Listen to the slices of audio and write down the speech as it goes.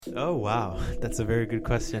Oh wow, that's a very good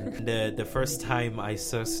question. The first time I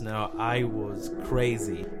saw snow, I was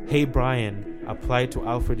crazy. Hey Brian, apply to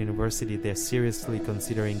Alfred University. They're seriously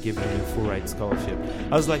considering giving you full ride scholarship.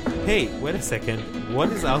 I was like, hey, wait a second. What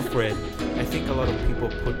is Alfred? I think a lot of people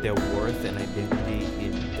put their worth and identity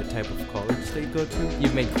in the type of college they go to.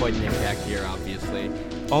 You've made quite an impact here, obviously.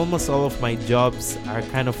 Almost all of my jobs are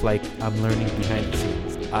kind of like I'm learning behind the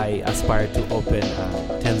scenes. I aspire to open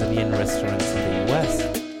Tanzanian restaurants in the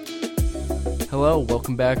US. Hello,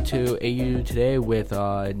 welcome back to AU Today with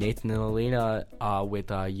Nathan and Alina, with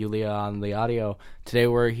Yulia on the audio. Today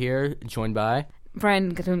we're here, joined by...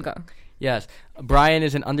 Brian Ngatunga. Yes, Brian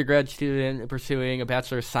is an undergrad student pursuing a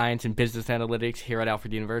Bachelor of Science in Business Analytics here at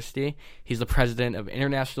Alfred University. He's the president of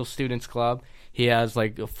International Students Club. He has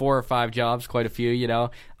like 4 or 5 jobs, quite a few, you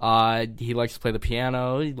know. He likes to play the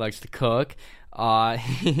piano. He likes to cook.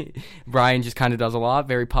 Brian just kind of does a lot.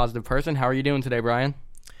 Very positive person. How are you doing today, Brian?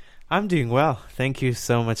 I'm doing well. Thank you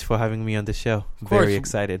so much for having me on the show. Very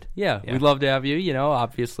excited. Yeah, we'd love to have you, you know,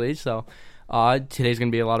 obviously. So today's going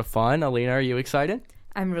to be a lot of fun. Alina, are you excited?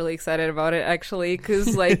 I'm really excited about it, actually,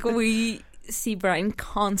 because, like, we see Brian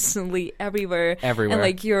constantly everywhere. Everywhere. And,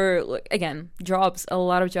 like, you're, again, jobs, a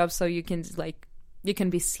lot of jobs, so you can, like, you can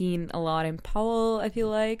be seen a lot in Powell, I feel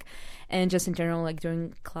like, and just in general, like,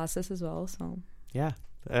 during classes as well, so. Yeah.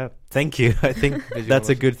 Thank you. I think that's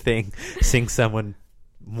a good thing, seeing someone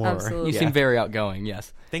more. Absolutely. You seem very outgoing,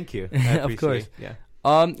 yes. Thank you. I appreciate Of course. Yeah.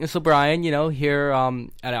 So Brian, you know, here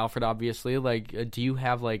at Alfred, obviously, like, do you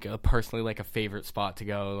have like a favorite spot to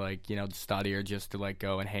go, like, you know, to study or just to like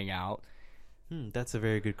go and hang out? That's a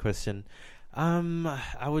very good question.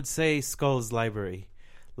 I would say Skull's Library.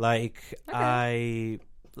 Like, I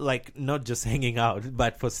like not just hanging out,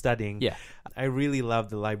 but for studying. Yeah. I really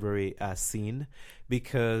love the library scene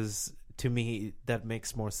because to me that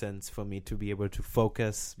makes more sense for me to be able to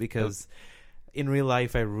focus because in real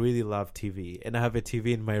life I really love TV and I have a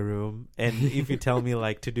TV in my room, and if you tell me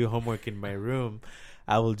like to do homework in my room,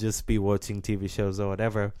 I will just be watching TV shows or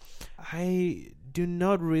whatever. I do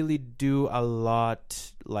not really do a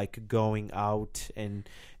lot like going out and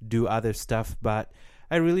do other stuff, but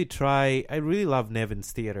I really love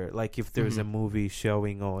Nevin's Theater. Like if there's a movie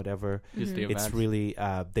showing or whatever, it's really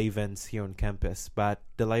the events here on campus. But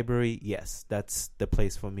the library, yes, that's the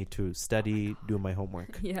place for me to study, do my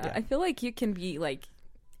homework. Yeah, I feel like you can be like,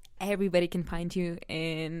 everybody can find you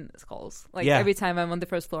in Skulls. Like every time I'm on the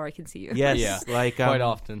first floor, I can see you. Yes, like quite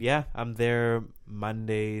often. Yeah, I'm there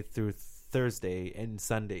Monday through Thursday and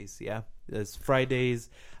Sundays. Yeah, there's Fridays.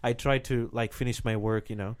 I try to like finish my work,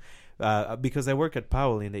 you know. Because I work at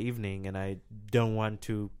Powell in the evening and I don't want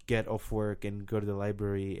to get off work and go to the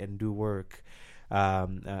library and do work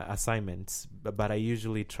assignments. But I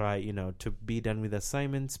usually try, you know, to be done with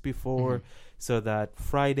assignments before so that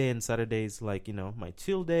Friday and Saturday is like, you know, my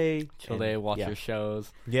chill day. Watch your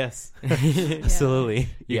shows. Yes, absolutely.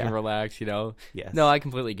 You can relax, you know. Yes. No, I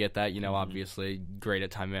completely get that. You know, obviously, great at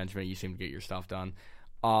time management. You seem to get your stuff done.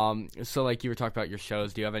 So like you were talking about your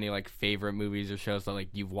shows, do you have any like favorite movies or shows that like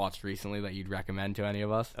you've watched recently that you'd recommend to any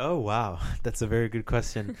of us? Oh wow, that's a very good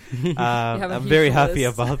question. I'm very happy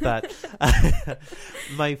about that.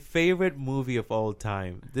 My favorite movie of all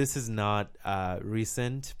time. This is not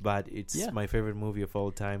recent, but it's my favorite movie of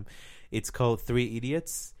all time. It's called 3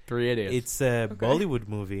 Idiots. 3 Idiots. It's a Bollywood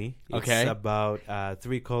movie. It's about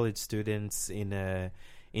 3 college students in a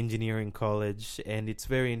engineering college, and it's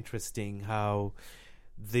very interesting how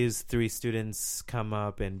these 3 students come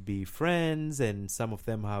up and be friends, and some of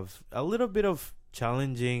them have a little bit of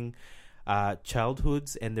challenging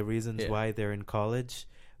childhoods and the reasons why they're in college.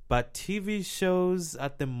 But TV shows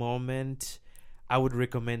at the moment, I would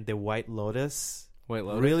recommend The White Lotus.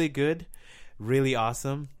 Really good, really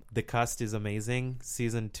awesome. The cast is amazing.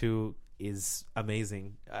 Season 2 is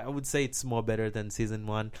amazing. I would say it's more better than season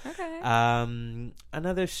 1.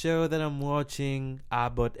 Another show that I'm watching,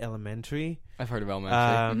 Abbott Elementary. I've heard of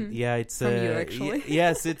Elementary. Yeah, it's from you actually.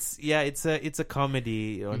 Yes, it's a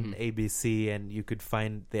comedy on ABC, and you could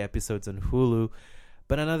find the episodes on Hulu.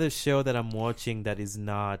 But another show that I'm watching that is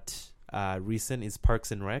not recent is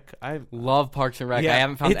Parks and Rec. I love Parks and Rec. I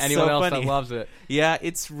haven't found anyone else that loves it. Yeah,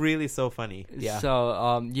 it's really so funny. Yeah.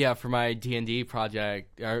 So, for my D&D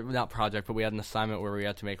project, or not project, but we had an assignment where we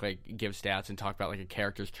had to make like give stats and talk about like a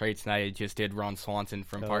character's traits, and I just did Ron Swanson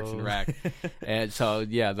from Parks and Rec. And so,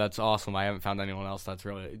 yeah, that's awesome. I haven't found anyone else that's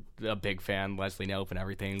really a big fan. Leslie Knope and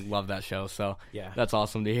everything. Love that show. So, yeah, that's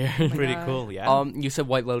awesome to hear. Pretty cool. Yeah. You said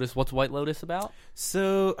White Lotus. What's White Lotus about?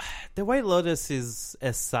 So, The White Lotus is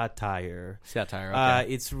a satire. Okay.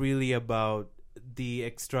 It's really about the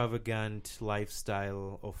extravagant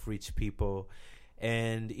lifestyle of rich people,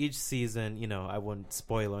 And each season, I won't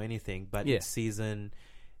spoil or anything, but each season,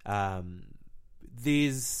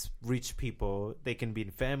 these rich people, they can be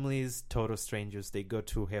in families, total strangers. They go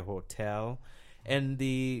to a hotel, and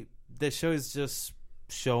the show is just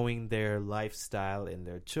showing their lifestyle and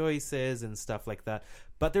their choices and stuff like that.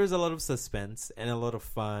 But there's a lot of suspense and a lot of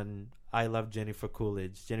fun. I love Jennifer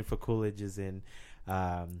Coolidge. Jennifer Coolidge is in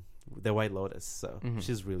The White Lotus, so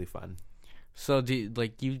she's really fun. So do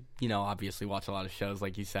you obviously watch a lot of shows,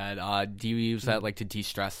 like you said. Do you use that to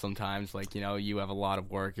de-stress sometimes? You have a lot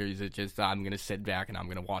of work, or is it just I'm gonna sit back and I'm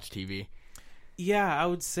gonna watch TV? Yeah, I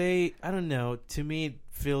would say, I don't know. To me, it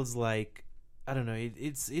feels like, I don't know.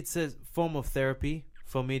 It's a form of therapy.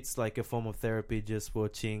 For me, it's like a form of therapy, just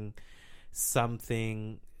watching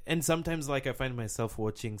something. And sometimes, I find myself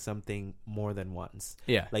watching something more than once.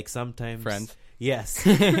 Yeah. Sometimes. Friends. Yes.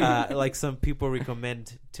 Some people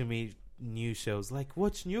recommend to me new shows,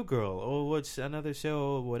 watch New Girl or watch another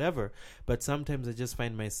show or whatever. But sometimes I just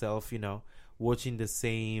find myself, watching the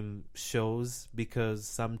same shows, because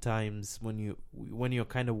sometimes when you're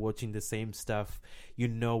kind of watching the same stuff, you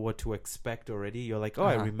know what to expect already. You're like,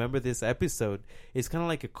 I remember this episode. It's kind of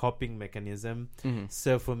like a coping mechanism.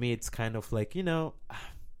 So for me, it's kind of like,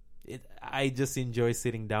 I just enjoy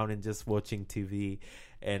sitting down and just watching TV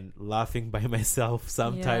and laughing by myself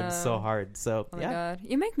sometimes so hard. So oh my God,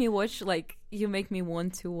 you make me watch, you make me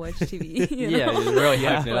want to watch TV. Yeah, you really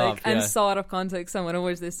hyping it up. I'm so out of context. I want to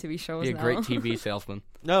watch these TV shows now. You're a great TV salesman.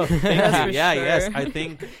 No, thank you. Yeah, sure. yes. I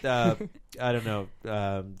think I don't know,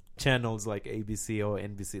 channels like ABC or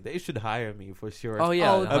NBC, they should hire me for sure. Oh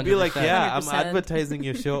yeah, I'll be like, 100%. I'm advertising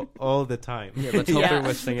your show all the time. Yeah, let's hope they're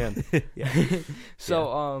listening in. Yeah.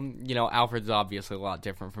 So Alfred's obviously a lot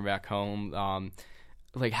different from back home.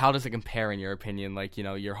 How does it compare in your opinion,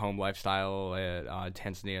 your home lifestyle at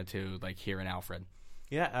Tanzania to here in Alfred?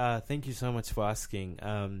 Yeah, thank you so much for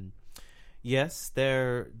asking. Yes,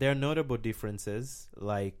 there are notable differences.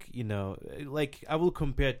 I will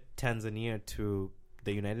compare Tanzania to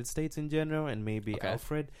the United States in general, and maybe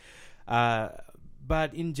Alfred.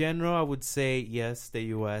 But in general, I would say yes, the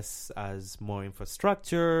US has more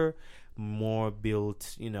infrastructure, more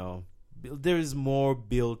built. There's more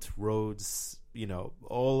built roads.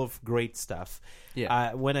 All of great stuff.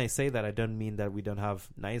 Yeah. When I say that, I don't mean that we don't have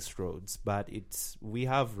nice roads, but we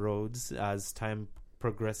have roads. As time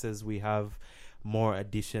progresses, we have more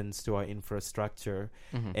additions to our infrastructure,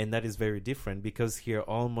 and that is very different, because here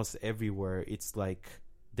almost everywhere it's like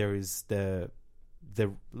there is the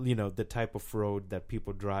type of road that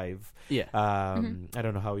people drive. Yeah. I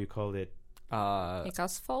don't know how you call it.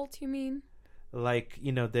 Asphalt, you mean?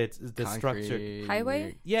 The structure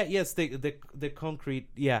highway. Yes, the concrete.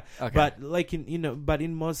 Yeah. Okay. But but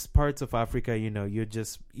in most parts of Africa,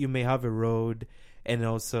 you may have a road, and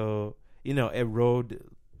also a road.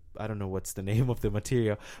 I don't know what's the name of the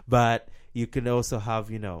material, but you can also have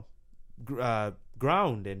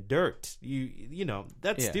ground and dirt.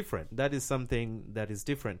 That's different. That is something that is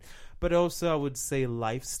different. But also, I would say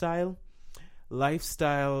lifestyle,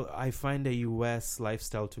 I find the US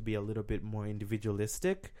lifestyle to be a little bit more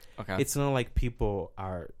individualistic. Okay. It's not like people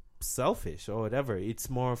are selfish or whatever. It's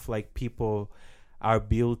more of people are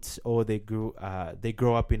built, or they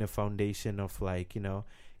grow up in a foundation of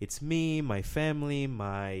it's me, my family,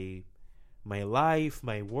 my life,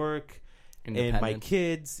 my work, and my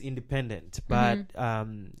kids, independent. But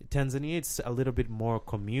Tanzania, it's a little bit more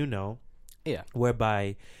communal. Yeah.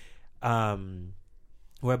 Whereby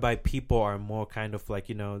people are more kind of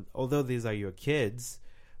although these are your kids,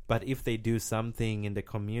 but if they do something in the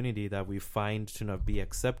community that we find to not be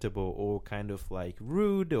acceptable or kind of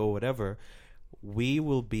rude or whatever, we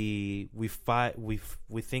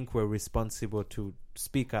think we're responsible to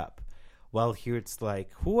speak up. While here it's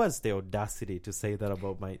who has the audacity to say that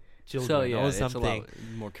about my children? So yeah, or something. it's a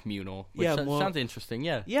lot more communal. Which sounds interesting.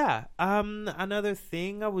 Yeah. Yeah. Another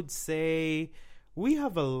thing I would say, we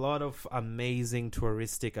have a lot of amazing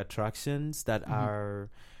touristic attractions that are,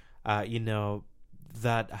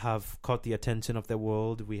 that have caught the attention of the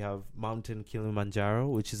world. We have Mountain Kilimanjaro,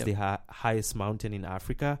 which is the highest mountain in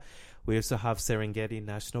Africa. We also have Serengeti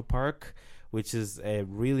National Park, which is a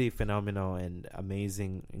really phenomenal and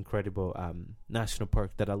amazing, incredible national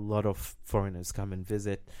park that a lot of foreigners come and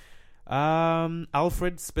visit.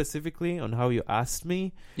 Alfred, specifically, on how you asked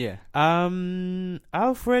me. Yeah.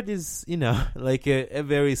 Alfred is, a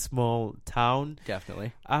very small town.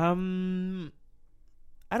 Definitely. I don't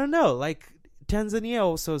know, Tanzania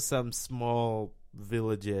also some small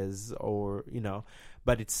villages or,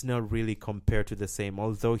 but it's not really compared to the same.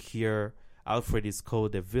 Although here, Alfred is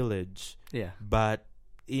called a village. Yeah. But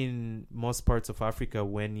in most parts of Africa,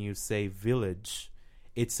 when you say village,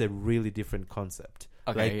 it's a really different concept.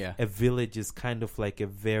 Okay, like, a village is kind of like a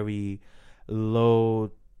very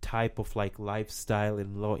low type of like lifestyle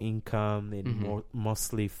and low income and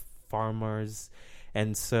mostly farmers.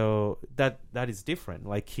 And so that is different.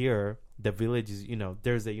 Like here, the village is,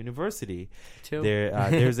 there's a university. Too.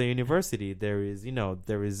 There's a university. There is,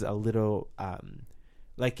 there is a little,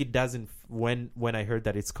 like it doesn't, when I heard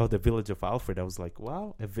that it's called the village of Alfred, I was like,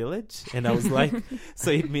 wow, a village? And I was like,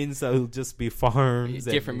 so it means it'll just be farms.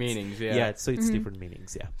 Different meanings, yeah. Yeah, so it's different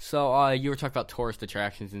meanings, yeah. So you were talking about tourist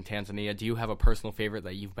attractions in Tanzania. Do you have a personal favorite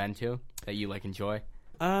that you've been to that you like enjoy?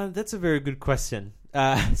 That's a very good question.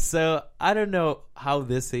 So I don't know how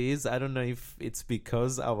this is. I don't know if it's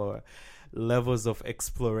because our levels of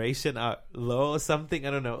exploration are low or something.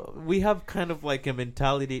 I don't know. We have kind of like a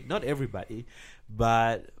mentality, not everybody,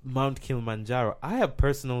 but Mount Kilimanjaro. I have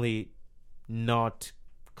personally not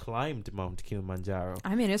climbed Mount Kilimanjaro.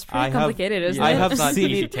 I mean, it's pretty complicated, isn't it? I have seen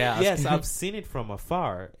easy it. task. Yes, I've seen it from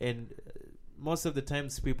afar, and most of the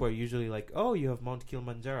times people are usually like, "Oh, you have Mount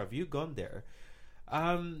Kilimanjaro. Have you gone there?"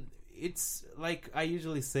 It's like I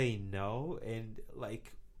usually say no, and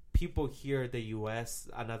like people here in the U.S.,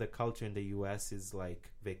 another culture in the U.S. is like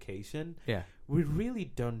vacation. Yeah, we really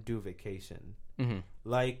don't do vacation.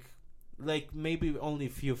 Like maybe only a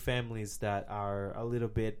few families that are a little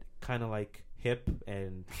bit kind of like hip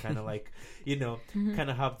and kind of like kind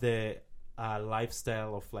of have the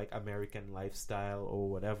lifestyle of like American lifestyle or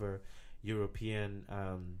whatever, European.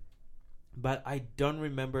 But I don't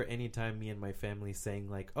remember any time me and my family saying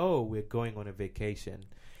like, oh, we're going on a vacation.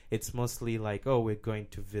 It's mostly like, oh, we're going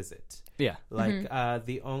to visit. Yeah. Like I've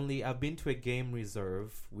been to a game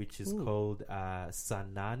reserve which is called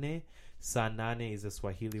Sanane. Sanane is a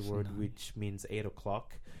Swahili word which means 8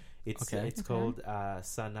 o'clock. It's called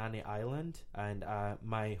Sanane Island, and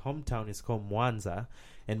my hometown is called Mwanza,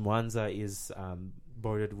 and Mwanza is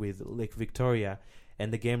bordered with Lake Victoria.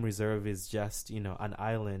 And the game reserve is just, an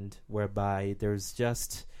island whereby there's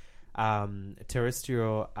just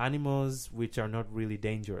terrestrial animals which are not really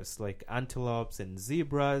dangerous, like antelopes and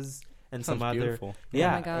zebras and Sounds some beautiful. other. Yeah,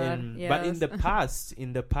 oh my God, yes. But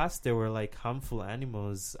in the past, there were like harmful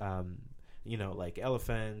animals, like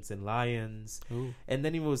elephants and lions. Ooh. And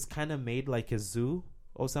then it was kind of made like a zoo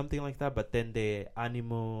or something like that. But then the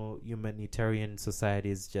animal humanitarian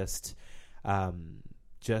societies just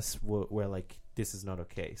were like, this is not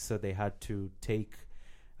okay, so they had to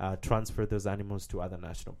transfer those animals to other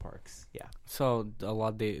national parks. Yeah. So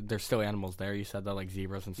there's still animals there. You said that, like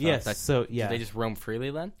zebras and stuff. Yes. Do they just roam freely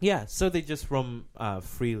then? Yeah. So they just roam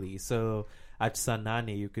freely. So at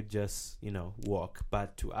Sanani you could just walk,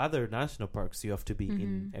 but to other national parks you have to be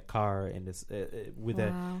in a car and with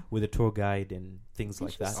a tour guide and things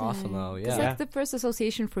like that. Awesome though. Yeah. It's like the first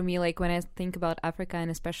association for me, like when I think about Africa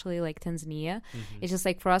and especially like Tanzania, it's just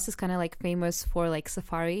like for us it's kind of like famous for like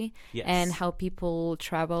safari. Yes. And how people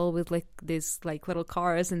travel with like these like little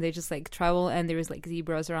cars and they just like travel, and there's like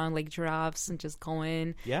zebras around, like giraffes, and just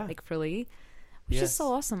going like freely. Which is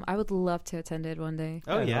so awesome. I would love to attend it one day.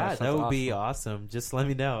 Oh yeah, that would be awesome. Just let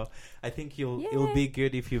me know. I think it'll be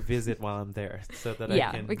good if you visit while I'm there, so that I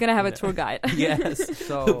can. We're gonna have a tour guide. Yes,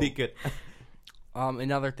 so it'll be good.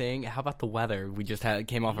 Another thing, how about the weather? We just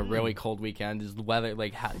came off a really cold weekend. Is the weather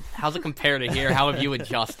like how's it compared to here? How have you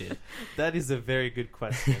adjusted? That is a very good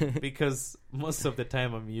question, because most of the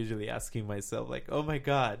time I'm usually asking myself like, oh my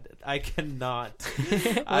God, I cannot.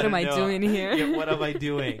 What am I doing here? Yeah, what am I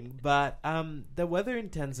doing? But the weather in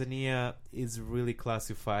Tanzania is really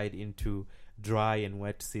classified into dry and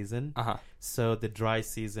wet season. So the dry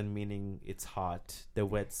season meaning it's hot, the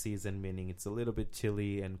wet season meaning it's a little bit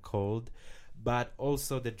chilly and cold. But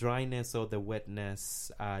also the dryness or the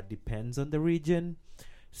wetness depends on the region.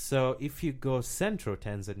 So if you go central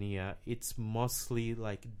Tanzania, it's mostly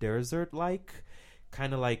like desert-like,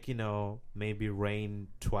 kind of like, maybe rain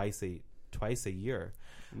twice a year.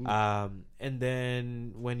 And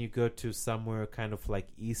then when you go to somewhere kind of like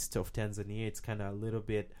east of Tanzania, it's kind of a little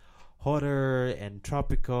bit hotter and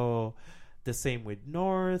tropical. The same with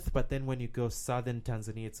north. But then when you go southern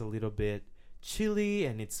Tanzania, it's a little bit chilly,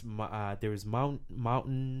 and it's there's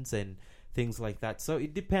mountains and things like that. So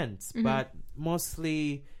it depends, but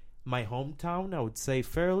mostly my hometown, I would say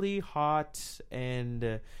fairly hot,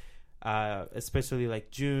 and especially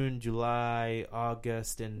like June, July,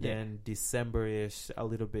 August, and then December-ish, a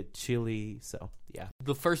little bit chilly. So yeah.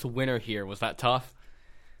 The first winter here, was that tough?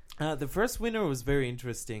 The first winter was very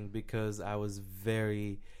interesting because I was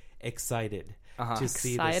very excited to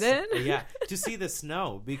see to see the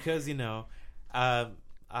snow, because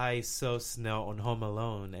I saw snow on Home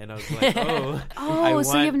Alone, and I was like, oh.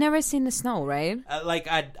 So you've never seen the snow, right? Like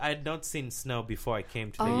I'd not seen snow before I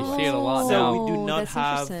came to the You US. see it a lot So now. we do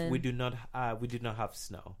not have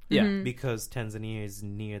snow. Yeah. Because Tanzania is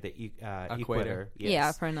near the equator. Yes.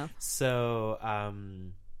 Yeah, fair enough. So I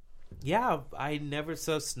never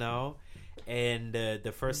saw snow. And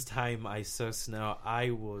the first time I saw snow, I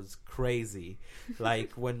was crazy.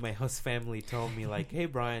 Like when my host family told me, like, "Hey,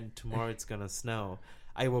 Brian, tomorrow it's gonna snow."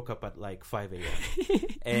 I woke up at like 5 a.m.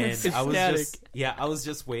 and I was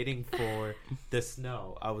just waiting for the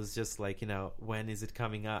snow. I was just like, when is it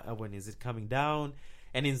coming out? When is it coming down?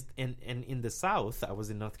 And in the South, I was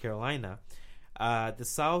in North Carolina. The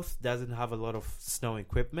South doesn't have a lot of snow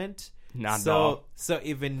equipment. So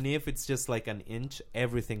even if it's just like an inch,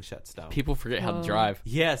 everything shuts down. People forget how to drive.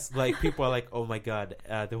 Yes, like people are like, "Oh my god,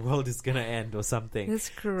 the world is gonna end" or something. That's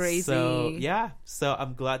crazy. So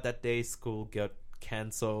I'm glad that day school got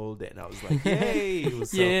canceled, and I was like, "Yay!" It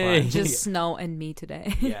was so fun. Just snow and me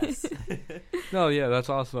today. Yes. No, yeah, that's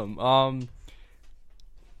awesome.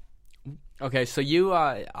 Okay, so you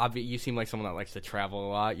seem like someone that likes to travel a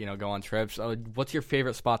lot. Go on trips. What's your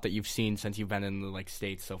favorite spot that you've seen since you've been in the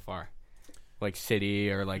States so far? Like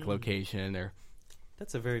city or location or?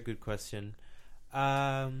 That's a very good question.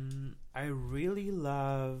 I really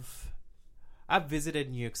love. I've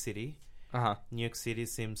visited New York City. New York City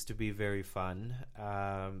seems to be very fun.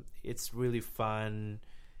 It's really fun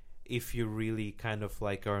if you really kind of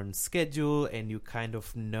like are on schedule and you kind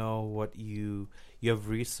of know what you have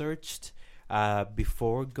researched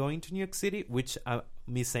before going to New York City, which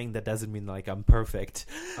me saying that doesn't mean like I'm perfect.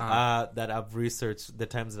 That I've researched the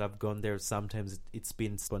times that I've gone there. Sometimes it's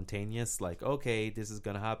been spontaneous, like, okay, this is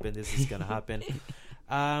gonna happen, this is gonna happen.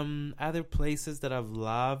 Other places that I've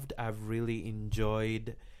loved, I've really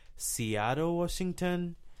enjoyed Seattle,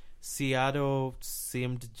 Washington. Seattle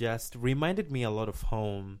reminded me a lot of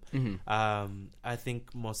home. I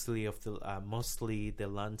think mostly the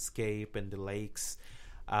landscape and the lakes.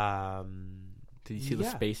 Did you see the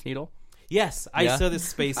Space Needle? Yes, I saw the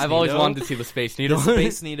Space Needle. I've always wanted to see the Space Needle. The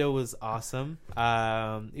Space Needle was awesome.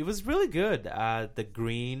 It was really good. The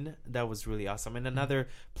green, that was really awesome. And another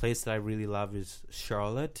place that I really love is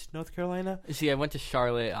Charlotte, North Carolina. See, I went to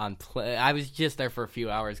Charlotte I was just there for a few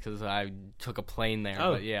hours because I took a plane there.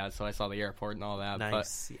 Oh. But so I saw the airport and all that.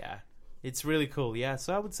 Nice, yeah. It's really cool, yeah.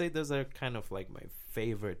 So I would say those are kind of like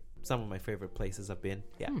some of my favorite places I've been.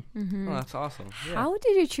 Yeah. Oh, that's awesome. Yeah. How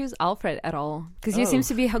did you choose Alfred at all? Because you seem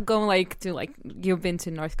to be going you've been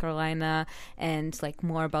to North Carolina and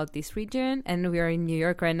more about this region, and we are in New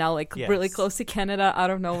York right now, really close to Canada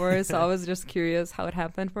out of nowhere. So I was just curious how it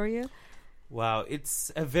happened for you. Wow,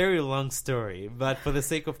 it's a very long story, but for the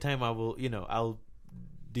sake of time, I will, I'll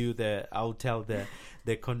tell the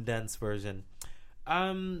condensed version.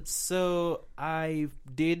 So I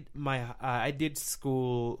did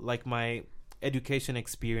school, like my education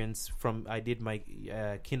experience I did my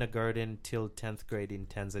kindergarten till 10th grade in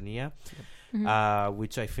Tanzania,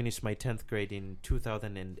 which I finished my 10th grade in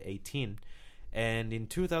 2018. And in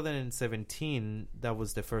 2017, that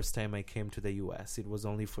was the first time I came to the U.S. It was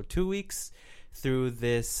only for 2 weeks through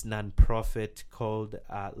this nonprofit called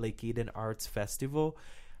Lake Eden Arts Festival.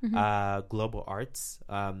 Global Arts,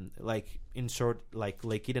 in short,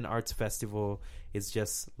 Lake Eden Arts Festival is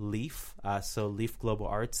just LEAF. So LEAF Global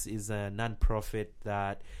Arts is a nonprofit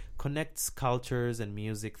that connects cultures and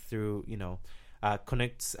music through,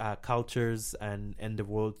 connects cultures and the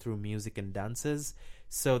world through music and dances.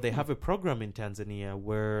 So they have a program in Tanzania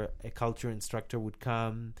where a culture instructor would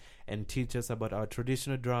come and teach us about our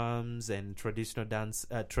traditional drums and traditional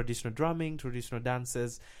drumming, traditional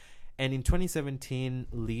dances. And in 2017,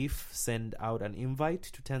 LEAF sent out an invite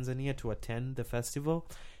to Tanzania to attend the festival.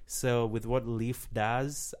 So with what LEAF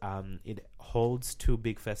does, it holds 2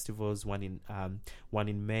 big festivals, one in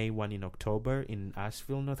May, one in October in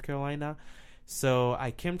Asheville, North Carolina. So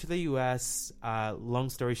I came to the U.S. Long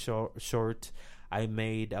story short, I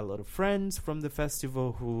made a lot of friends from the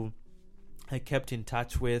festival who I kept in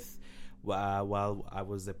touch with while I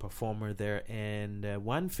was a performer there, and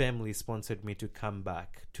one family sponsored me to come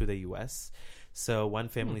back to the U.S. So one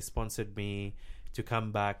family sponsored me to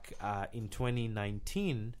come back in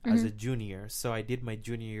 2019 as a junior. So I did my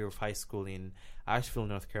junior year of high school in Asheville,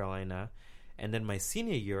 North Carolina, and then my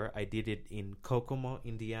senior year I did it in Kokomo,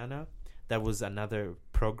 Indiana. That was another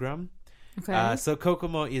program. Okay. So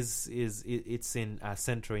Kokomo it's in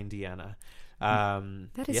central Indiana.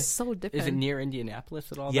 That is so different. Is it near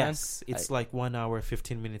Indianapolis at all? Yes, it's like 1 hour,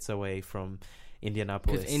 15 minutes away from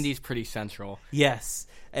Indianapolis. Because Indy's pretty central. Yes,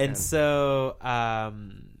 and so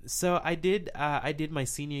I did my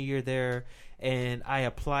senior year there, And I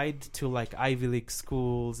applied to like Ivy League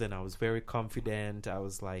schools, and I was very confident. I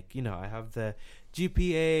was like, I have the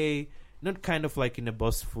GPA, not kind of like in a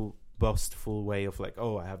boastful way of like,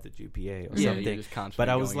 oh, I have the GPA or something. But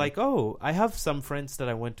I was like, oh, I have some friends that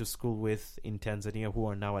I went to school with in Tanzania who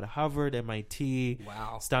are now at Harvard, MIT,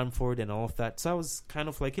 Stanford, and all of that. So I was kind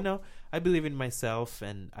of like, I believe in myself,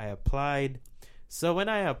 and I applied. So when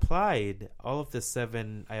I applied,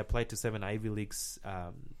 I applied to 7 Ivy League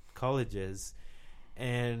colleges,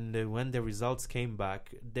 and when the results came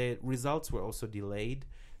back, the results were also delayed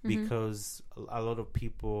because a lot of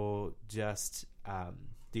people just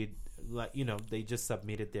did, like, they just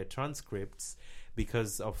submitted their transcripts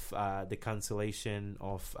because of the cancellation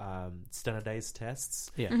of standardized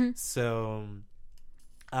tests. So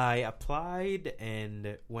I applied,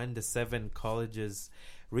 and when the 7 colleges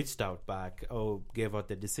reached out back, gave out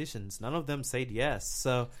the decisions, none of them said yes.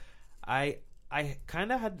 So I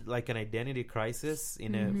kind of had like an identity crisis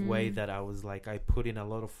in a way that I was like, I put in a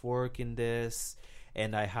lot of work in this,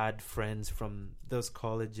 and I had friends from those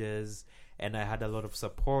colleges, and I had a lot of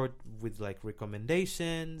support with like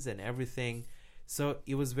recommendations and everything. So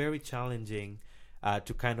it was very challenging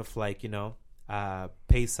to kind of like,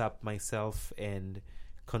 pace up myself and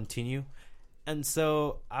continue. And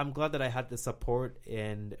so I'm glad that I had the support.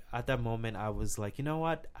 And at that moment, I was like, you know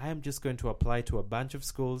what? I am just going to apply to a bunch of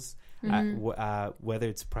schools, whether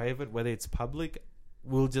it's private, whether it's public.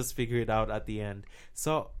 We'll just figure it out at the end.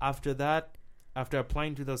 So after that, after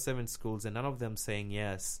applying to those 7 schools and none of them saying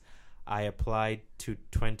yes, I applied to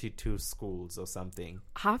 22 schools or something.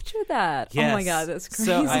 After that? Yes. Oh my God, that's crazy.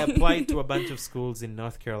 So I applied to a bunch of schools in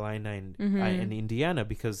North Carolina and Indiana,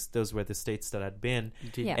 because those were the states that I'd been.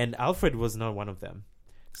 And Alfred was not one of them.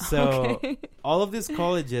 So all of these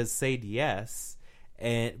colleges said yes,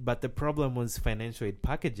 but the problem was financial aid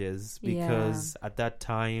packages, because at that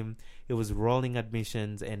time it was rolling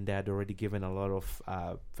admissions and they had already given a lot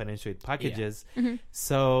of financial aid packages.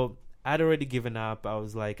 So I'd already given up. I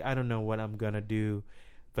was like, I don't know what I'm going to do.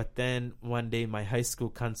 But then one day my high school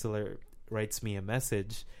counselor writes me a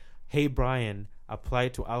message. Hey, Brian, apply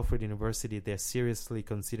to Alfred University. They're seriously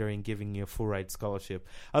considering giving you a full ride scholarship.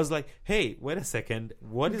 I was like, hey, wait a second.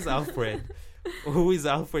 What is Alfred? Who is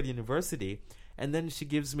Alfred University? And then she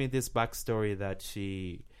gives me this backstory that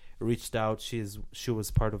she reached out. She was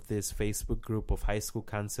part of this Facebook group of high school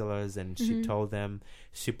counselors, and she told them,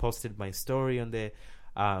 she posted my story on the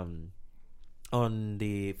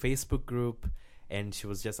Facebook group, and she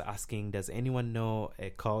was just asking, does anyone know a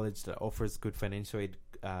college that offers good financial aid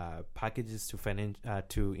packages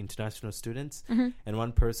to international students? And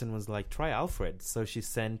one person was like, try Alfred. So she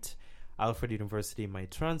sent Alfred University my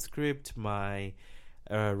transcript, my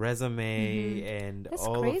resume, and That's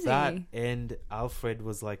all crazy. of that, and Alfred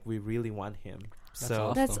was like, we really want him.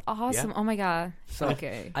 That's awesome. Yeah. Oh my God. So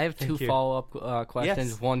okay. I have 2 follow-up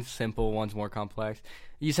questions. Yes. One's simple, one's more complex.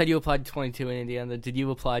 You said you applied to 22 in Indiana. Did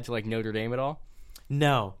you apply to like Notre Dame at all?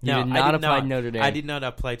 No, you did not apply to Notre Dame. I did not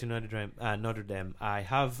apply to Notre Dame. I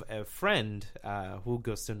have a friend who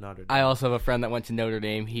goes to Notre Dame. I also have a friend that went to Notre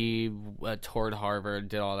Dame. He toured Harvard,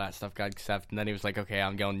 did all that stuff, got accepted, and then he was like, okay,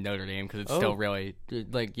 I'm going to Notre Dame because it's still really,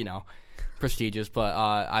 like, prestigious. But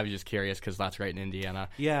I was just curious because that's right in Indiana.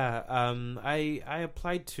 Yeah, I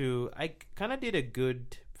applied to, I kind of did a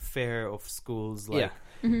good fare of schools like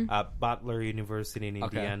Butler University in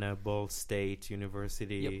Indiana, Ball State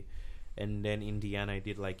University. And then Indiana, I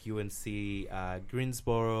did like UNC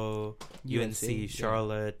Greensboro, UNC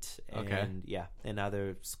Charlotte, and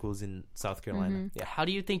other schools in South Carolina. Yeah. How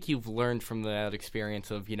do you think you've learned from that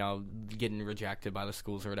experience of getting rejected by the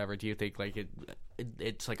schools or whatever? Do you think like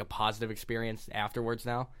it's like a positive experience afterwards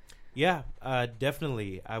now? Yeah,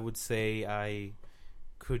 definitely. I would say I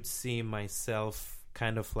could see myself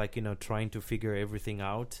kind of like trying to figure everything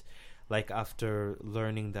out. Like after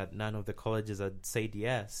learning that none of the colleges had said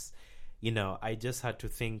yes. I just had to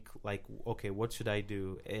think like, okay, what should I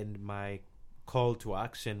do? And my call to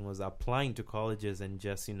action was applying to colleges and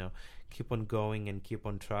just, keep on going and keep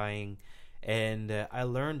on trying. And I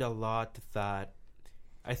learned a lot that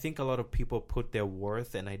I think a lot of people put their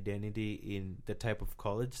worth and identity in the type of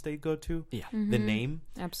college they go to, the name.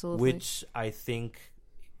 Absolutely. Which I think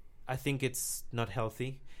it's not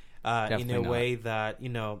healthy in a not. way that,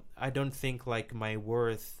 I don't think like my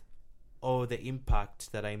worth the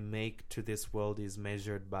impact that I make to this world is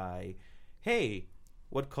measured by, hey,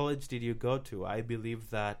 what college did you go to? I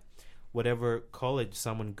believe that whatever college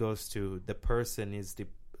someone goes to, the person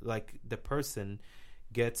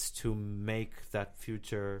gets to make that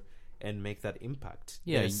future and make that impact.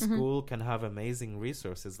 The school can have amazing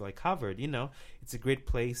resources like Harvard. It's a great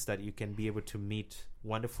place that you can be able to meet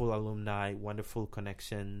wonderful alumni, wonderful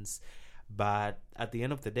connections. But at the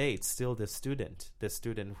end of the day, it's still the student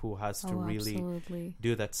who has to really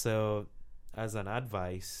do that. So as an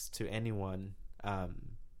advice to anyone,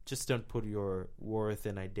 just don't put your worth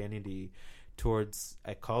and identity towards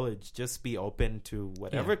a college. Just be open to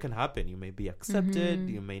whatever can happen. You may be accepted,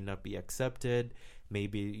 you may not be accepted,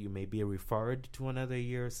 maybe you may be referred to another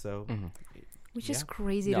year. So which is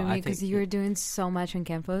crazy to me because you're doing so much on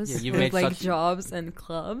campus with like jobs and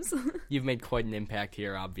clubs. You've made quite an impact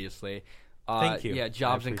here, obviously. Thank you. Yeah,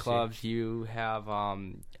 jobs and clubs. You have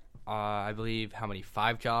I believe, how many?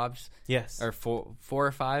 5 jobs? Yes. Or 4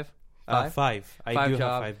 or 5? 5. I do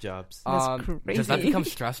have 5 jobs. That's crazy. Does that become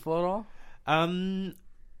stressful at all?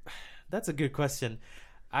 That's a good question.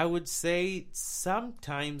 I would say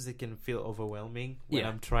sometimes it can feel overwhelming when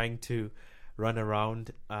I'm trying to run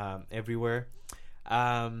around everywhere.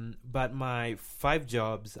 But my 5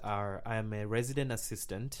 jobs are: I am a resident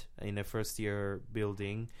assistant in a first-year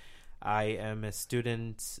building. I am a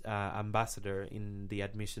student ambassador in the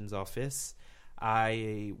admissions office.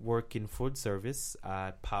 I work in food service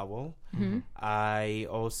at Powell. I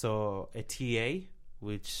also a TA,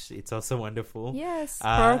 which it's also wonderful. Yes, for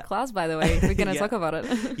our class, by the way. We're going to talk about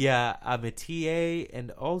it. Yeah, I'm a TA, and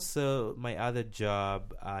also my other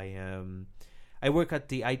job, I work at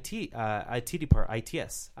the IT department,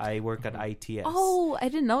 ITS. I work at ITS. Oh, I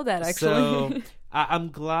didn't know that, actually. So I'm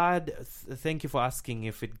glad. Thank you for asking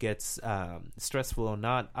if it gets stressful or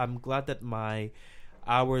not. I'm glad that my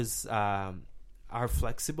hours are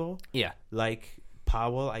flexible. Yeah. Like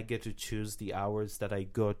Powell, I get to choose the hours that I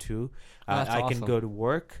go to. That's I awesome. can go to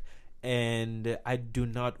work. And I do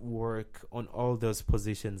not work on all those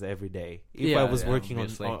positions every day. If I was working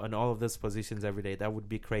on all of those positions every day, that would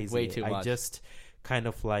be crazy. Way too much. I just kind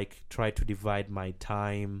of like try to divide my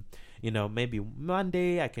time. Maybe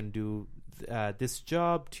Monday I can do this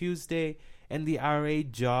job, Tuesday. And the RA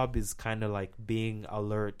job is kind of like being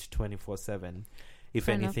alert 24/7 if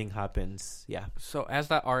anything happens. Yeah. So as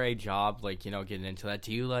that RA job, like, getting into that,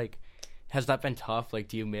 do you like... Has that been tough? Like,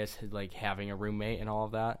 do you miss like having a roommate and all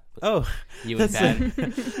of that? Oh, you and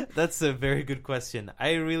Ben. That's a very good question.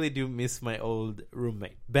 I really do miss my old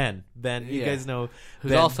roommate, Ben. You guys know,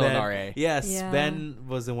 who's also an RA. Yes, Ben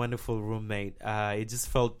was a wonderful roommate. It just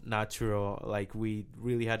felt natural. Like we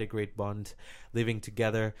really had a great bond living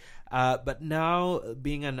together. But now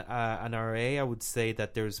being an RA, I would say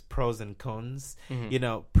that there's pros and cons.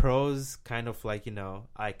 Pros kind of like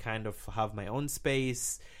I kind of have my own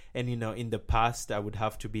space. And, in the past, I would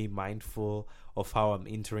have to be mindful of how I'm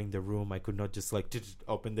entering the room. I could not just,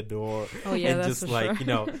 open the door and just,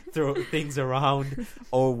 throw things around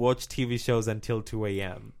or watch TV shows until 2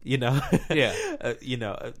 a.m., Yeah.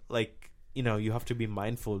 You have to be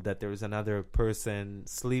mindful that there's another person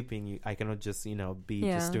sleeping. I cannot just, be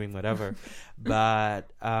just doing whatever.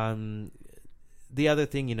 But the other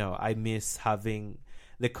thing, I miss having...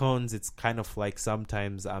 The cons, it's kind of like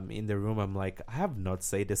sometimes I'm in the room, I'm like, I have not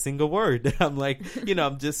said a single word. I'm like,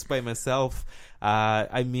 I'm just by myself.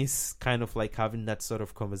 I miss kind of like having that sort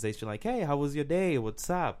of conversation like, hey, how was your day? What's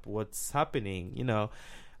up? What's happening?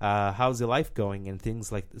 How's your life going? And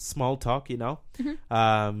things like small talk,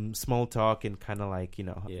 small talk and kind of like,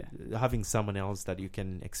 having someone else that you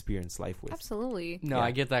can experience life with. Absolutely. No, I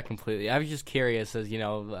get that completely. I was just curious as,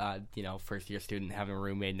 first year student having a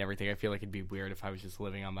roommate and everything. I feel like it'd be weird if I was just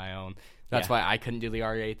living on my own. That's why I couldn't do the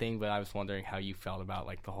RA thing, but I was wondering how you felt about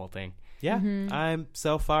like the whole thing. Yeah, I'm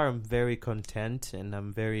very content and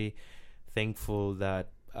I'm very thankful that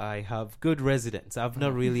I have good residents. I've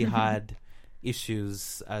not really had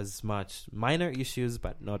issues as much, minor issues,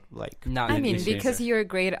 but not like issues. Because you're a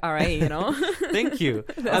great RA, Thank you.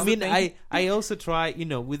 I also try,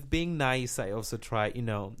 with being nice, I also try,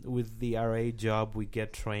 with the RA job, we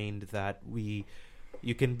get trained that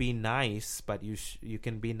you can be nice, but you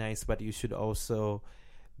can be nice, but you should also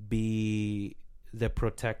be the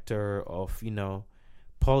protector of,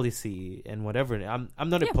 policy and whatever. I'm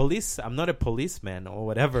not a policeman or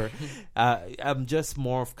whatever. I'm just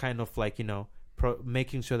more of kind of like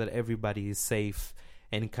making sure that everybody is safe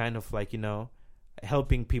and kind of like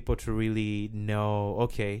helping people to really know,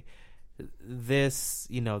 okay, this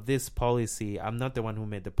this policy, I'm not the one who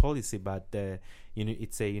made the policy, but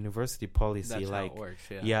it's a university policy. That's like how it works.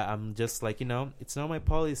 I'm just like it's not my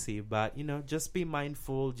policy, but just be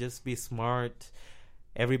mindful, just be smart.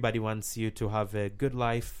 Everybody wants you to have a good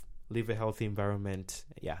life, live a healthy environment.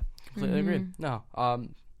 Yeah. Completely agreed. No.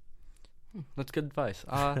 That's good advice.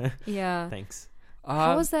 Yeah. Thanks.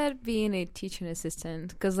 How was that being a teaching assistant?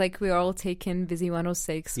 Because like we're all taking Busy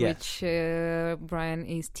 106, which Brian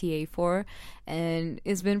is TA for, and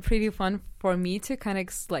it's been pretty fun for me to kind of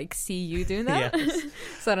like see you doing that.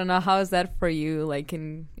 So I don't know, how is that for you, like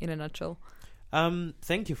in a nutshell?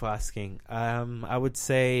 Thank you for asking. I would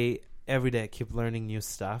say every day I keep learning new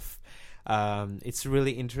stuff. It's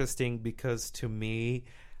really interesting because to me,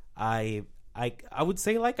 I would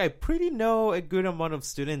say like I pretty know a good amount of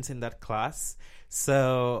students in that class.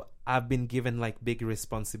 So I've been given like big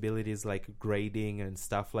responsibilities like grading and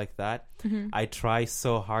stuff like that. I try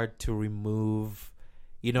so hard to remove,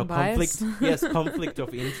 bias. conflict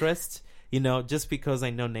of interest. Just because I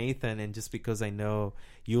know Nathan and just because I know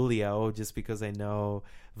Yulia or just because I know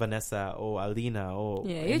Vanessa or Alina or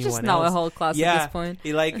you just know a whole class at this point.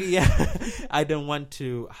 I don't want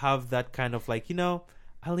to have that kind of like,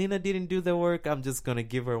 Alina didn't do the work, I'm just going to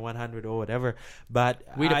give her 100 or whatever. But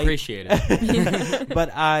we'd appreciate it.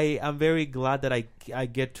 But I'm very glad that I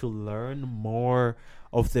get to learn more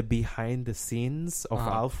of the behind the scenes of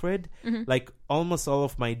Alfred. Like almost all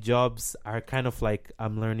of my jobs are kind of like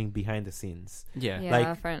I'm learning behind the scenes.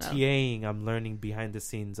 Like TAing, I'm learning behind the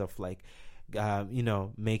scenes of like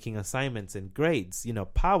making assignments and grades.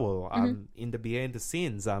 Powell, in the behind the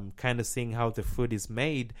scenes, I'm kind of seeing how the food is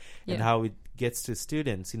made and how it gets to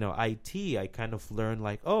students. IT, I kind of learn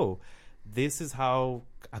like, oh, this is how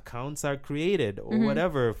accounts are created or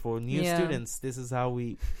whatever for new students. This is how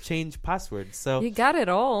we change passwords. So you got it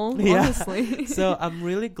all, honestly. So I'm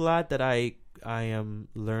really glad that I am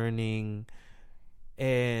learning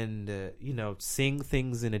and seeing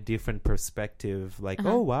things in a different perspective, like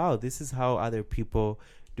oh wow, this is how other people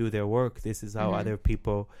do their work, this is how other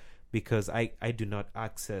people, because I do not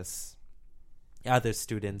access other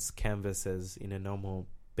students' canvases in a normal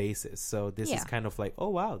basis. So this is kind of like, oh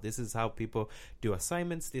wow, this is how people do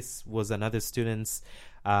assignments. This was another student's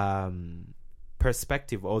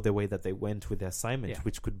perspective, all the way that they went with the assignment,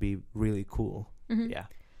 which could be really cool.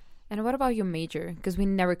 And what about your major? Because we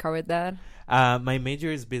never covered that. My major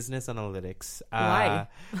is business analytics. Why?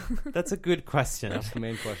 That's a good question. That's the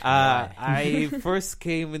main question. I first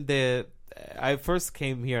came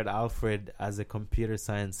here at Alfred as a computer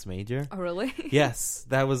science major. Oh, really? Yes,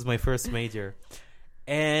 that was my first major.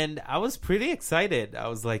 And I was pretty excited. I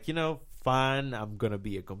was like, fun. I'm going to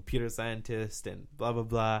be a computer scientist and blah, blah,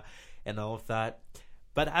 blah, and all of that.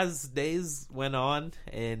 But as days went on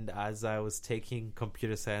and as I was taking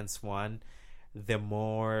computer science 1, the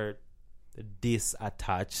more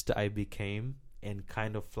disattached I became, and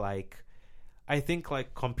kind of like, I think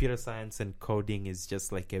like computer science and coding is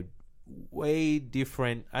just like a way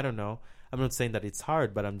different. I don't know. I'm not saying that it's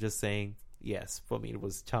hard, but I'm just saying, yes, for me it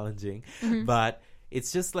was challenging. But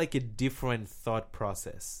it's just like a different thought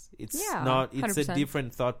process. It's 100%. A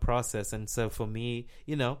different thought process. And so for me,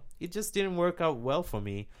 it just didn't work out well for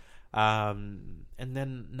me. And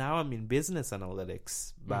then now I'm in business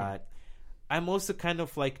analytics, but I'm also kind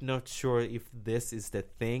of like not sure if this is the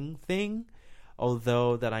thing,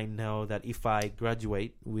 although that I know that if I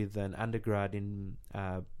graduate with an undergrad in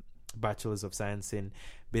Bachelor's of Science in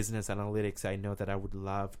Business Analytics, I know that I would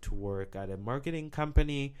love to work at a marketing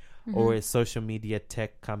company or a social media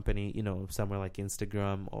tech company, somewhere like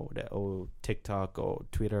Instagram or TikTok or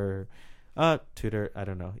Twitter. Twitter, I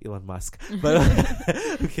don't know, Elon Musk. But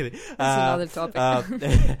I'm kidding. That's another topic.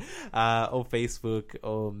 Or Facebook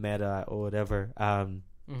or Meta or whatever.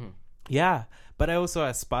 Yeah, but I also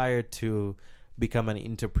aspire to become an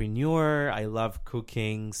entrepreneur. I love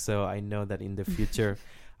cooking, so I know that in the future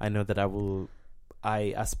I know that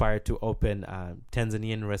I aspire to open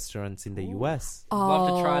Tanzanian restaurants in the U.S. Oh,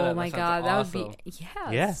 love to try that. My God, awesome. That would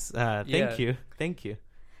be yes. Thank you.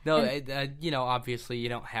 No, obviously you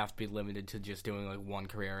don't have to be limited to just doing like one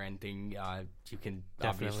career or anything. You can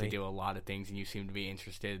obviously do a lot of things, and you seem to be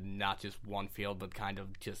interested in not just one field, but kind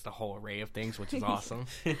of just a whole array of things, which is awesome.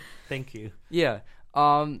 Thank you. Yeah.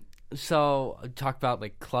 So talk about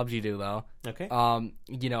like clubs you do though. Okay.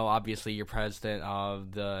 Obviously you're president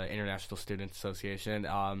of the International Students Association.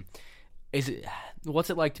 What's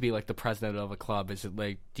it like to be like the president of a club? Is it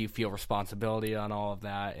like, do you feel responsibility on all of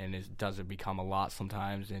that, and does it become a lot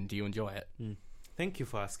sometimes, and do you enjoy it? Thank you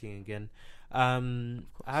for asking again.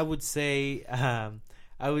 I would say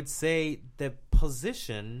the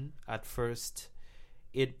position at first,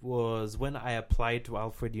 it was when I applied to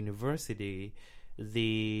Alfred University.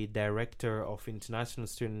 The director of international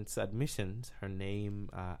students admissions, her name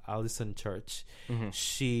Alison Church.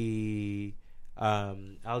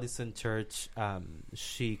 Alison Church,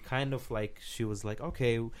 she kind of like, she was like,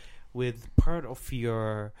 okay, with part of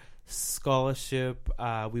your scholarship,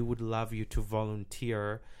 we would love you to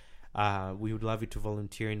volunteer we would love you to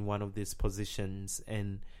volunteer in one of these positions,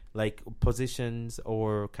 and like positions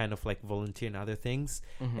or kind of like volunteer in other things.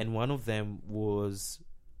 And one of them was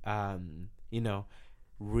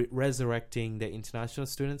resurrecting the International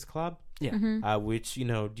Students Club, which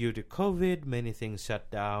due to COVID, many things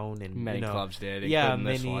shut down, and many clubs did.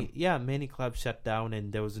 Many clubs shut down,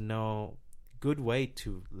 and there was no good way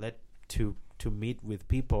to meet with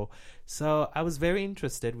people. So I was very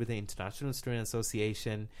interested with the International Student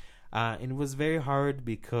Association, and it was very hard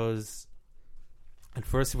because at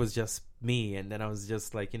first it was just me, and then I was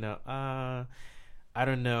just like, I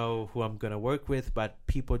don't know who I'm going to work with, but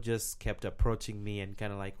people just kept approaching me and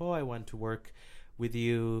kind of like, oh, I want to work with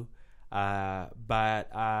you.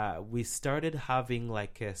 But we started having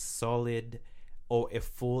like a solid or a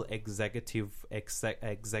full executive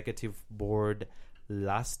board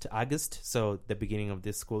last August, so the beginning of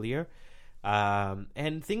this school year.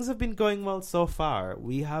 And things have been going well so far.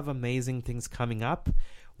 We have amazing things coming up.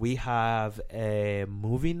 We have a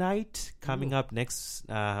movie night coming up next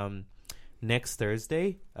Thursday.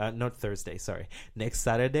 Next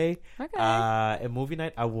Saturday. Okay. A movie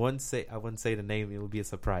night. I won't say the name. It will be a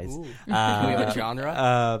surprise. Do we have a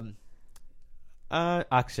genre?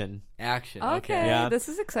 Action. Okay. Yeah. This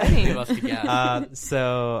is exciting.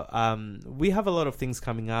 So we have a lot of things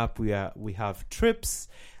coming up. We have trips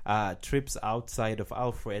outside of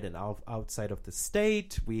Alfred and outside of the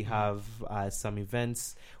state. We have some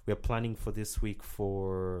events we are planning for this week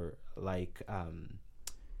for like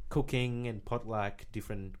cooking and potluck,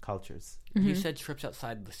 different cultures. You said trips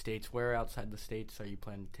outside the states. Where outside the states are you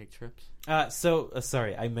planning to take trips?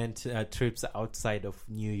 Sorry, I meant trips outside of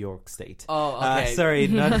New York State. Oh, okay. Sorry,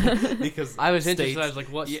 not because I was interested. I was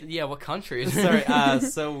like, what? Yeah, what countries? Sorry.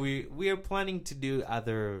 So we are planning to do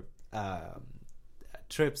other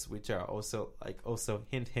trips, which are also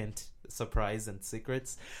hint surprise and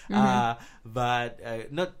secrets, but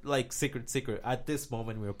not like secret. At this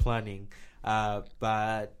moment, we're planning.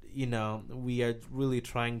 But we are really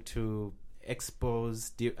trying to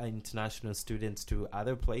expose international students to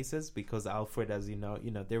other places, because Alfred, as you know,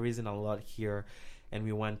 there isn't a lot here, and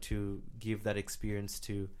we want to give that experience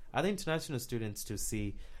to other international students to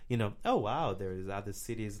see, oh wow, there is other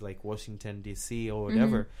cities like Washington D.C. or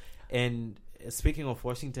whatever. And speaking of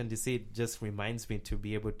Washington D.C., it just reminds me to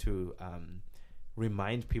be able to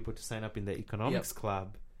remind people to sign up in the economics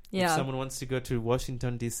club. If someone wants to go to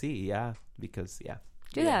Washington, D.C., because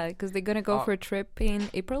because they're going to go for a trip in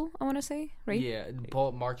April, I want to say, right? Yeah,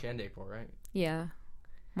 both March and April, right? Yeah.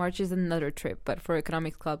 March is another trip, but for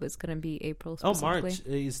economics club, it's going to be April specifically. Oh, March.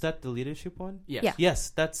 Is that the leadership one? Yes. Yeah.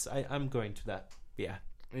 Yes, I'm going to that. Yeah.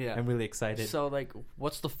 Yeah. I'm really excited. So, like,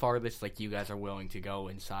 what's the farthest, like, you guys are willing to go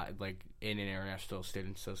inside, like, in an International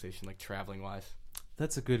Student Association, like, traveling-wise?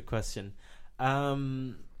 That's a good question.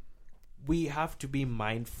 We have to be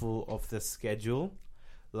mindful of the schedule.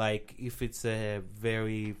 Like, if it's a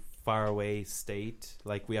very far away state,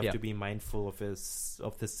 like, we have to be mindful of the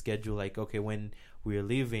schedule. Like, okay, when we're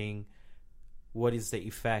leaving, what is the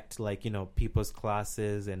effect? Like, people's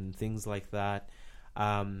classes and things like that.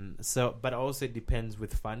 But also it depends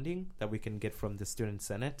with funding that we can get from the Student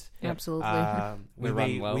Senate. Absolutely.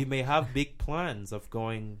 We may have big plans of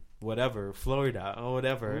going whatever, Florida or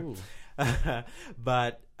whatever.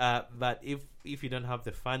 But if you don't have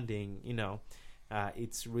the funding,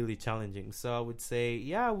 it's really challenging. So I would say,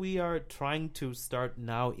 we are trying to start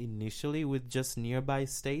now initially with just nearby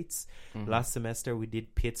states. Last semester we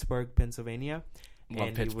did Pittsburgh, Pennsylvania.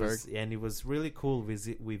 Pittsburgh. It was really cool.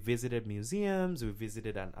 We visited museums, we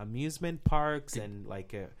visited amusement parks, and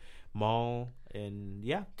like a mall, and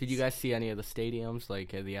Did you guys see any of the stadiums?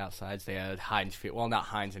 Like the outsides, they had Heinz Field. Well, not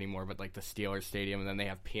Heinz anymore, but like the Steelers Stadium, and then they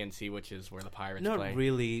have PNC, which is where the Pirates play. Not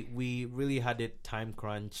really. We really had it time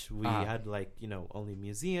crunch. We had like only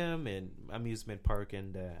museum and amusement park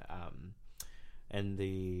and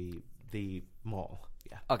the mall.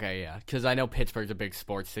 Yeah. Okay, yeah, because I know Pittsburgh's a big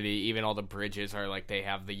sports city. Even all the bridges are like, they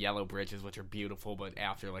have the yellow bridges, which are beautiful, but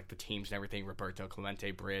after like the teams and everything, Roberto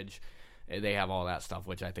Clemente Bridge, they have all that stuff,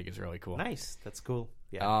 which I think is really cool. Nice, that's cool.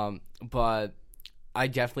 Yeah. But I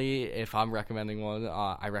definitely, if I'm recommending one,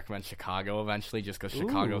 I recommend Chicago eventually, just because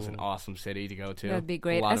Chicago's an awesome city to go to. That'd be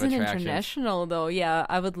great. As an international, though,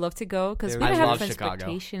 I would love to go, because we don't have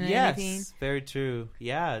transportation and everything. Yes, very true.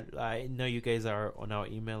 Yeah, I know you guys are on our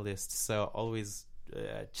email list, so always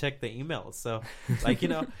check the emails. So like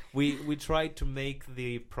we try to make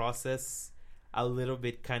the process a little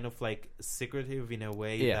bit kind of like secretive in a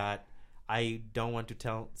way that I don't want to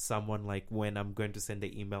tell someone like when I'm going to send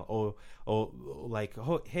the email or like,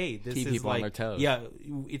 oh, hey, this keep is people like, on their toes. Yeah,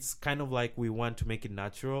 it's kind of like we want to make it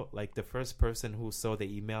natural. Like the first person who saw the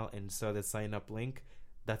email and saw the sign up link,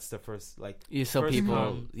 that's the first, like, so first people,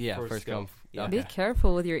 come, first come. Yeah. Be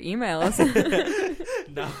careful with your emails.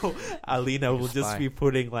 Now, Alina will just be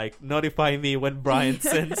putting like, notify me when Brian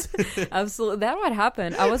sends. Absolutely, that what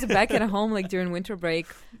happened. I was back at home like during winter break.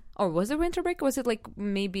 Or was it winter break? Or was it like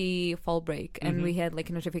maybe fall break? And we had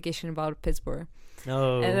like a notification about Pittsburgh.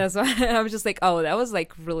 Oh. And that's why I was just like, oh, that was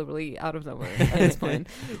like really, really out of nowhere at this point.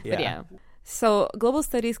 But yeah. So Global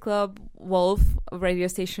Studies Club, Wolf Radio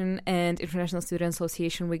Station, and International Student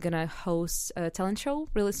Association, we're going to host a talent show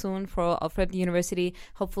really soon for Alfred University,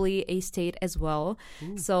 hopefully A-State as well.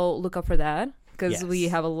 Ooh. So look up for that. Because we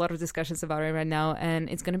have a lot of discussions about it right now, and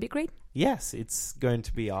it's going to be great. Yes, it's going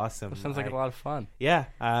to be awesome. That sounds like a lot of fun. Yeah,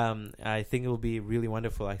 I think it will be really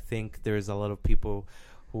wonderful. I think there's a lot of people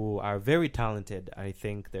who are very talented. I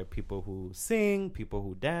think there are people who sing, people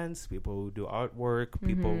who dance, people who do artwork,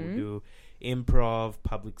 people who do improv,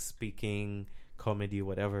 public speaking, comedy,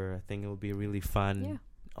 whatever. I think it will be really fun. Yeah.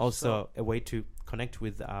 Also, a way to connect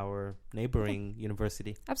with our neighboring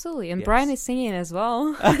university. Absolutely. And Brian is singing as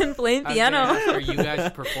well and playing piano. Are you guys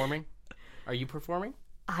performing? Are you performing?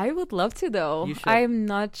 I would love to, though. I'm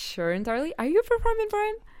not sure entirely. Are you performing,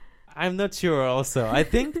 Brian? I'm not sure also. I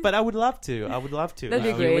think, but I would love to. That'd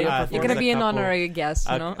be great. You're going to be an honorary guest,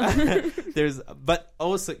 you know? But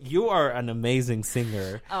also, you are an amazing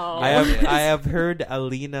singer. Oh. I have heard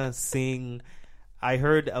Alina sing... I've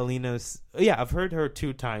heard her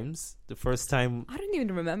 2 times. The first time... I don't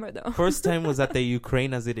even remember, though. First time was at the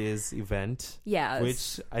Ukraine as it is event. Yes.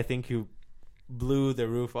 Which I think you blew the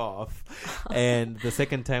roof off. And the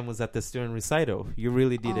second time was at the student recital. You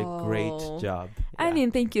really did a great job. Yeah. I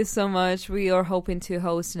mean, thank you so much. We are hoping to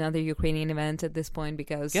host another Ukrainian event at this point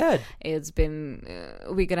because it's been...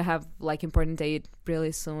 we're going to have like important date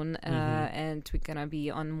really soon. And we're going to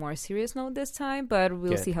be on more serious note this time. But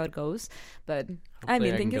we'll see how it goes. But... Hopefully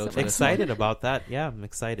I mean, thank you so much. Excited about that. Yeah, I'm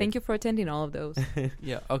excited. Thank you for attending all of those.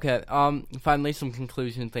 Yeah. Okay. Finally, some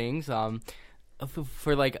conclusion things.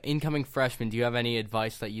 For like incoming freshmen, do you have any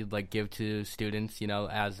advice that you'd like give to students? You know,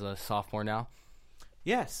 as a sophomore now.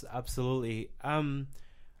 Yes, absolutely.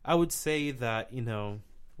 I would say that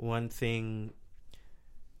one thing.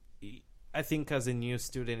 I think as a new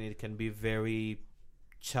student, it can be very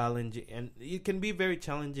challenging,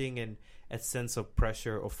 and a sense of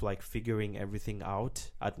pressure of like figuring everything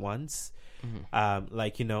out at once.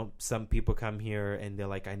 Some people come here and they're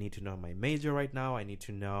like, I need to know my major right now. I need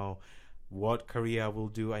to know what career I will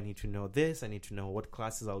do. I need to know this. I need to know what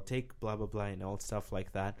classes I'll take, blah, blah, blah, and all stuff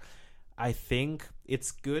like that. I think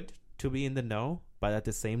it's good to be in the know, but at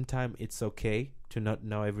the same time, it's okay to not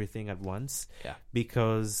know everything at once. Yeah.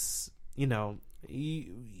 Because,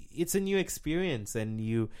 it's a new experience and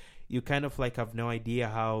you kind of like have no idea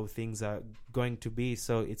how things are going to be.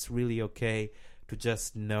 So it's really okay to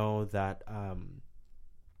just know that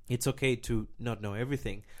it's okay to not know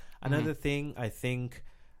everything. Another thing, I think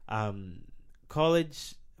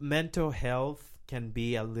college mental health can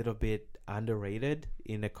be a little bit underrated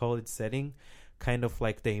in a college setting. Kind of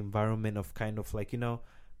like the environment of kind of like,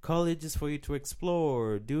 college is for you to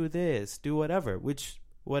explore, do this, do whatever, which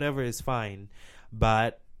whatever is fine.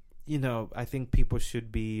 But I think people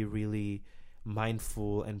should be really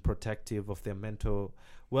mindful and protective of their mental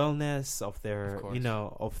wellness, of their,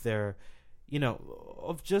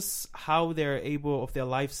 of just how they're able, of their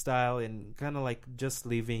lifestyle, and kind of like just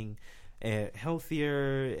living a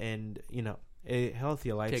healthier and, a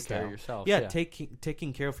healthier lifestyle. Take care of yourself. Yeah,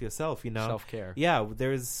 taking care of yourself, Self-care. Yeah,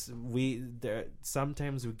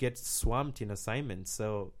 sometimes we get swamped in assignments,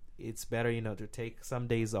 so it's better, to take some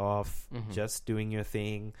days off, just doing your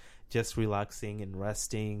thing, just relaxing and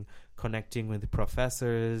resting, connecting with the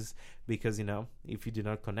professors, because, if you do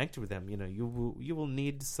not connect with them, you will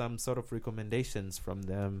need some sort of recommendations from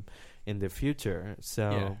them in the future.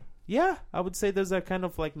 So, yeah, I would say those are kind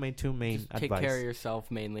of like my 2 main just advice. Take care of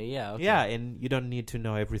yourself mainly, yeah. Okay. Yeah, and you don't need to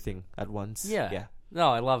know everything at once. Yeah. No,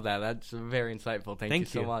 I love that. That's very insightful. Thank you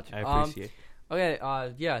so much. I appreciate it. Okay,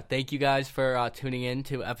 thank you guys for tuning in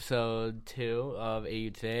to episode 2 of AU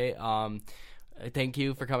Today. Thank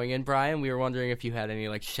you for coming in, Brian. We were wondering if you had any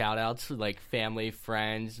like shout outs, like family,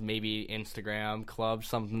 friends, maybe Instagram, clubs,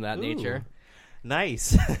 something of that nature.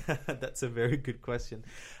 Nice. That's a very good question.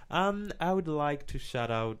 I would like to shout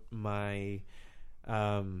out my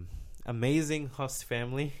amazing host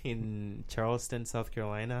family in Charleston, South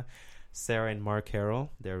Carolina. Sarah and Mark Harrell.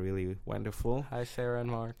 They're really wonderful. Hi, Sarah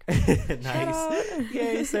and Mark. Nice.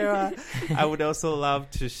 Yay, Sarah. I would also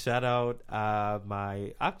love to shout out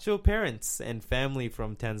my actual parents and family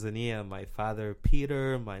from Tanzania. My father,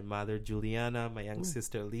 Peter, my mother, Juliana, my young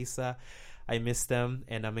sister, Lisa. I miss them,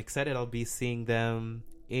 and I'm excited. I'll be seeing them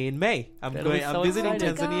in May. I'm visiting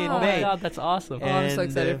Tanzania in May. Oh my God, that's awesome. I'm so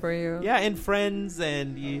excited for you. Yeah, and friends,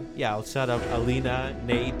 and I'll shout out Alina,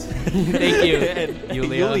 Nate. Thank you. And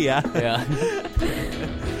Yulia. Yeah.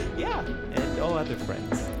 Yeah, and all other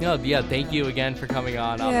friends. Thank you again for coming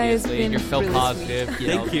on, obviously. You're so really positive.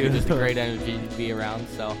 Thank you. You're just a great energy to be around,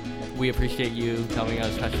 so we appreciate you coming on,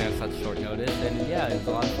 especially on such short notice. And it was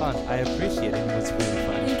a lot of fun. I appreciate it. It was really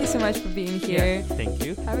fun. Thank you so much for being here. Yeah, thank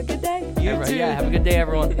you. Have a good day. You too. Yeah, have a good day,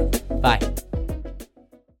 everyone. Bye.